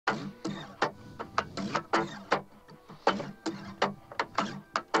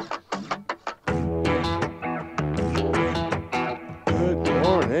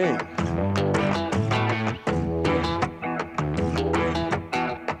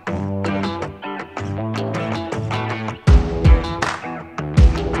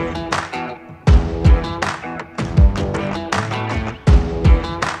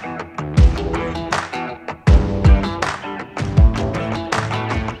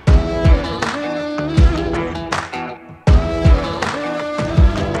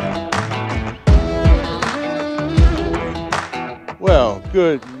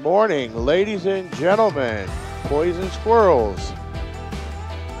Good morning, ladies and gentlemen, boys and squirrels.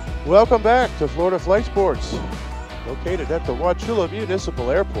 Welcome back to Florida Flight Sports, located at the Wauchula Municipal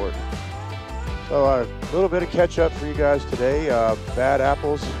Airport. So a little bit of catch up for you guys today. Bad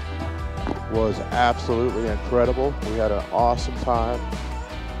Apples was absolutely incredible. We had an awesome time.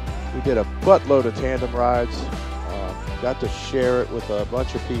 We did a buttload of tandem rides. Got to share it with a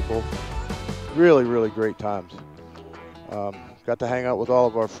bunch of people. Really, really great times. Got to hang out with all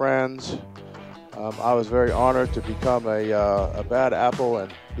of our friends. I was very honored to become a Bad Apple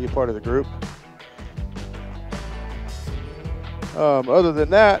and be a part of the group. Other than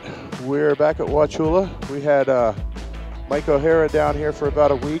that, we're back at Wauchula. We had Mike O'Hara down here for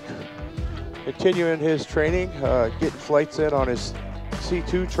about a week, continuing his training, getting flights in on his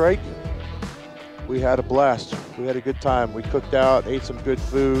C-2 Trike. We had a blast. We had a good time. We cooked out, ate some good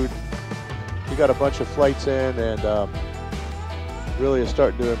food. We got a bunch of flights in, and really is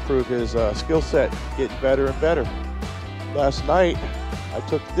starting to improve his skill set, getting better and better. Last night, I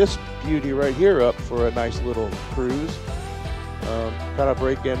took this beauty right here up for a nice little cruise, kind of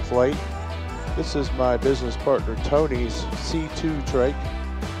break-in flight. This is my business partner Tony's C-2 Trike,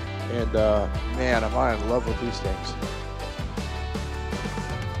 and man, am I in love with these things.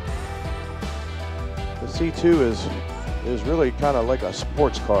 The C-2 is really kind of like a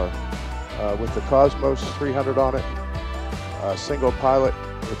sports car with the Cosmos 300 on it. Single pilot,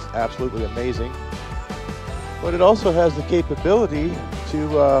 it's absolutely amazing. But it also has the capability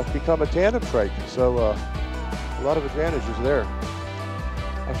to become a tandem trike, so a lot of advantages there.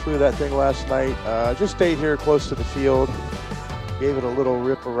 I flew that thing last night. Just stayed here close to the field, gave it a little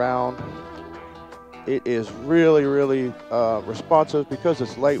rip around. It is really, really responsive because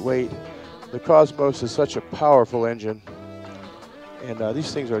it's lightweight. The Cosmos is such a powerful engine, and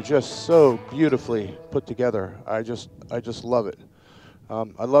these things are just so beautifully put together. I just love it.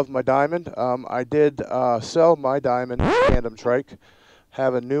 I love my Diamond. I did sell my Diamond tandem trike.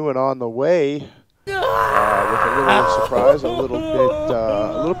 Have a new one on the way with a little surprise, a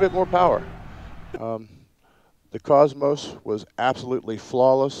little bit more power. The Cosmos was absolutely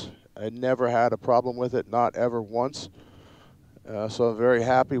flawless. I never had a problem with it, not ever once. So I'm very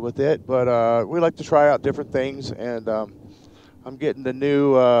happy with it. But we like to try out different things, and I'm getting the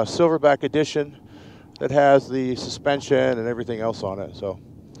new Silverback edition that has the suspension and everything else on it. So,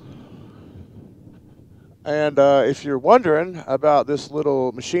 and if you're wondering about this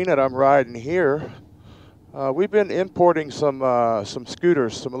little machine that I'm riding here, we've been importing some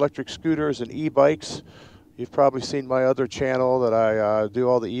scooters, some electric scooters and e-bikes. You've probably seen my other channel that I do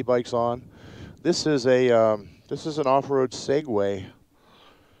all the e-bikes on. This is an Offroad Segway.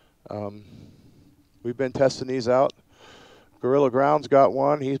 We've been testing these out. Gorilla Ground's got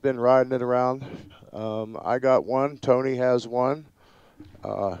one. He's been riding it around. I got one. Tony has one.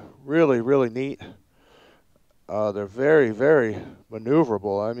 Really, really neat. They're very, very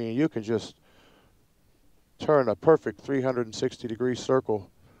maneuverable. I mean, you can just turn a perfect 360-degree circle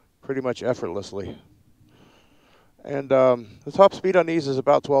pretty much effortlessly. And the top speed on these is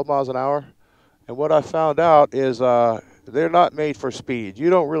about 12 miles an hour. And what I found out is they're not made for speed. You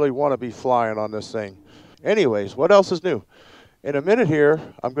don't really want to be flying on this thing. Anyways, what else is new? In a minute here,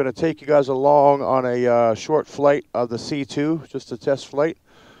 I'm going to take you guys along on a short flight of the C-2, just a test flight.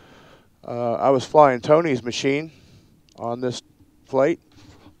 I was flying Tony's machine on this flight,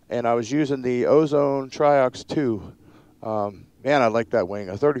 and I was using the Ozone Triox 2. Man, I like that wing,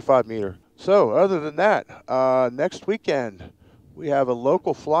 a 35 meter. So other than that, next weekend, we have a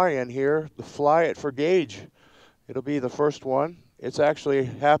local fly-in here, the Fly It for Gauge. It'll be the first one. It's actually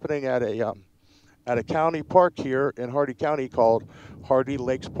happening at a county park here in Hardy County called Hardy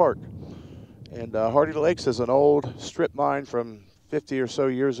Lakes Park. And Hardy Lakes is an old strip mine from 50 or so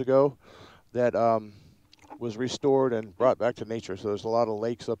years ago that was restored and brought back to nature. So there's a lot of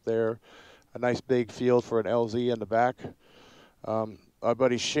lakes up there, a nice big field for an LZ in the back. Our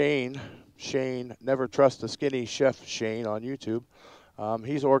buddy Shane, Never Trust a Skinny Chef Shane on YouTube,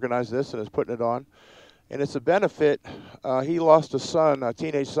 he's organized this and is putting it on. And it's a benefit. He lost a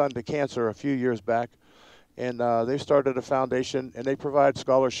teenage son to cancer a few years back, and they started a foundation, and they provide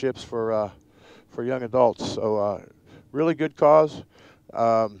scholarships for young adults. So really good cause.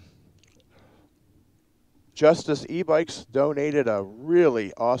 Justice e-bikes donated a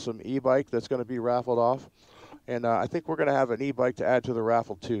really awesome e-bike that's going to be raffled off, and I think we're going to have an e-bike to add to the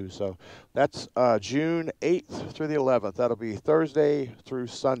raffle too. So that's June 8th through the 11th. That'll be Thursday through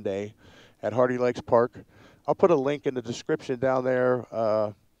Sunday at Hardy Lakes Park. I'll put a link in the description down there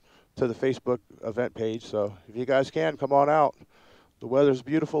to the Facebook event page. So if you guys can, come on out. The weather's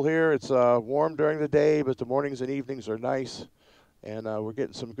beautiful here. It's warm during the day, but the mornings and evenings are nice. and we're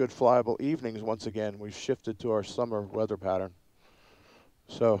getting some good flyable evenings once again. We've shifted to our summer weather pattern.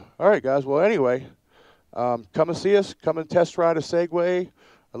 So, all right, guys. Well, anyway, come and see us. Come and test ride a Segway,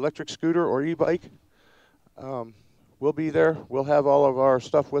 electric scooter, or e-bike. We'll be there. We'll have all of our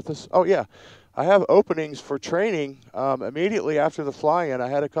stuff with us. Oh, yeah. I have openings for training immediately after the fly-in. I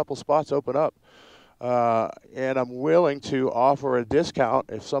had a couple spots open up. And I'm willing to offer a discount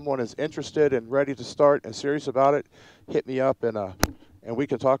if someone is interested and ready to start and serious about it. Hit me up and we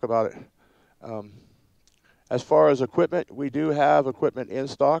can talk about it. As far as equipment, we do have equipment in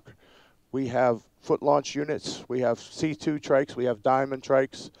stock. We have foot launch units. We have C-2 trikes. We have diamond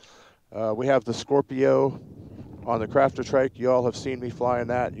trikes. We have the Scorpio on the Kraft Trike. You all have seen me flying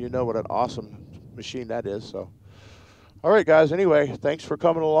that. You know what an awesome machine that is. So. All right, guys, anyway, thanks for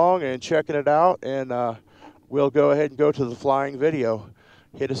coming along and checking it out, and we'll go ahead and go to the flying video.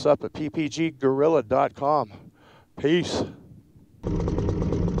 Hit us up at ppggorilla.com. Peace.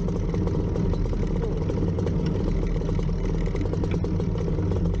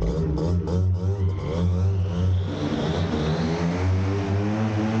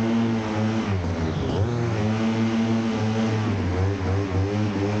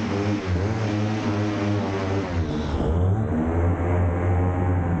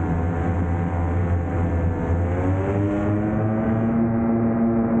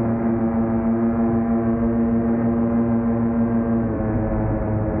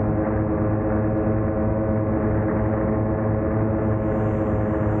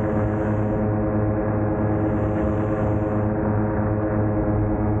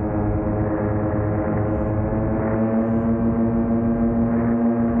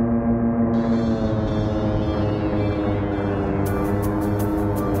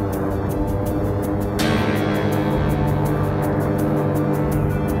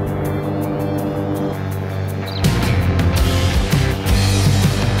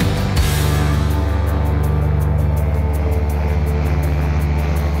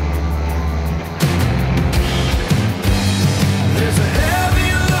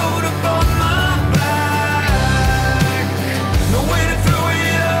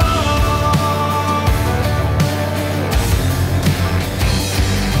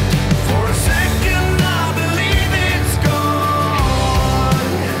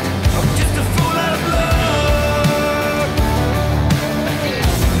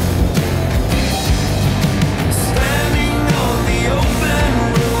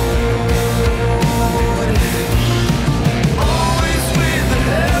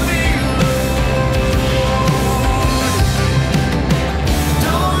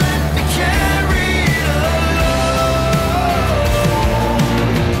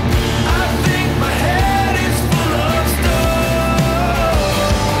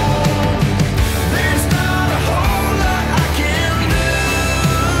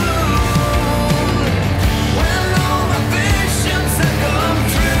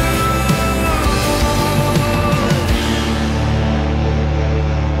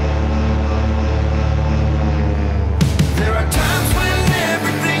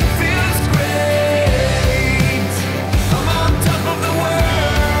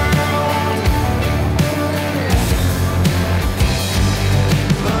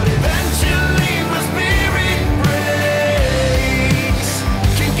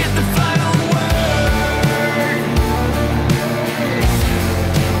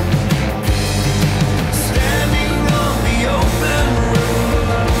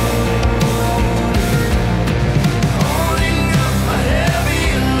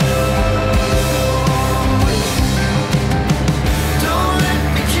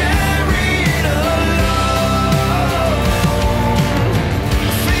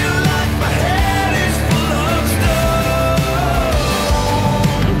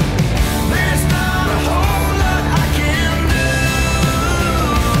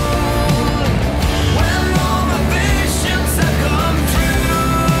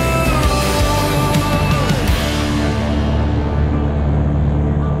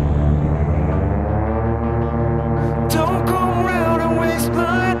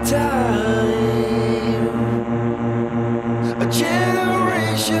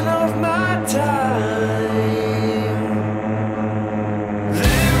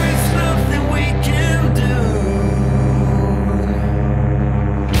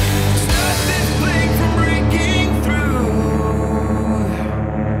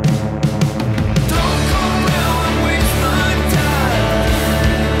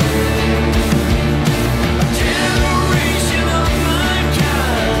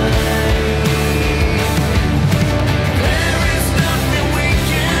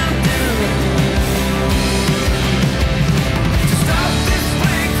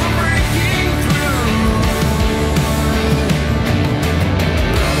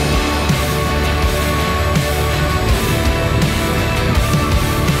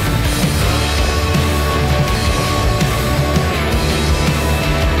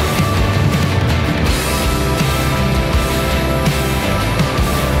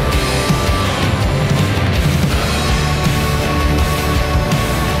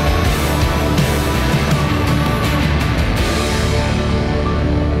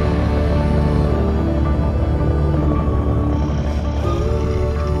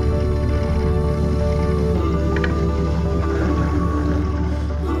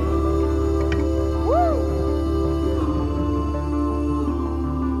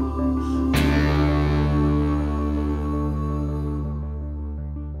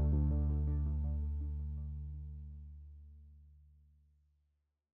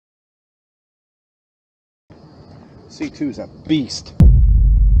 C2 is a beast.